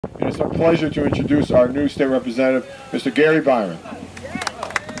And it's a pleasure to introduce our new state representative, Mr. Gary Byron.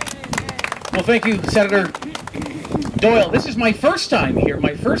 Well, thank you, Senator Doyle. This is my first time here,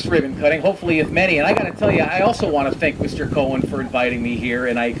 my first ribbon cutting, hopefully of many. And I got to tell you, I also want to thank Mr. Cohen for inviting me here,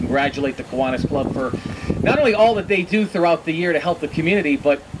 and I congratulate the Kiwanis Club for not only all that they do throughout the year to help the community,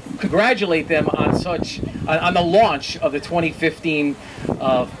 but congratulate them on on the launch of the 2015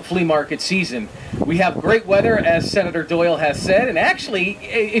 flea market season. We have great weather, as Senator Doyle has said, and actually,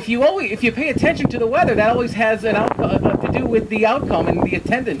 if you pay attention to the weather, that always has to do with the outcome and the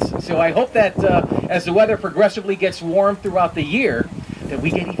attendance. So I hope that as the weather progressively gets warm throughout the year, that we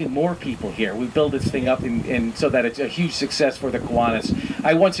get even more people here. We build this thing up and so that it's a huge success for the Kiwanis.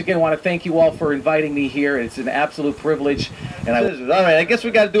 I once again want to thank you all for inviting me here. It's an absolute privilege. And all right, I guess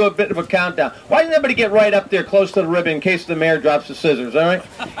we got to do a bit of a countdown. Why doesn't everybody get right up there close to the ribbon in case the mayor drops the scissors, all right?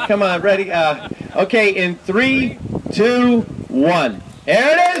 Come on, ready? Okay, in 3, 2, 1.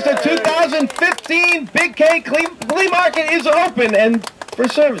 There it is, the 2015 Big K Flea Market is open and for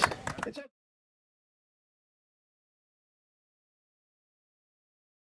service.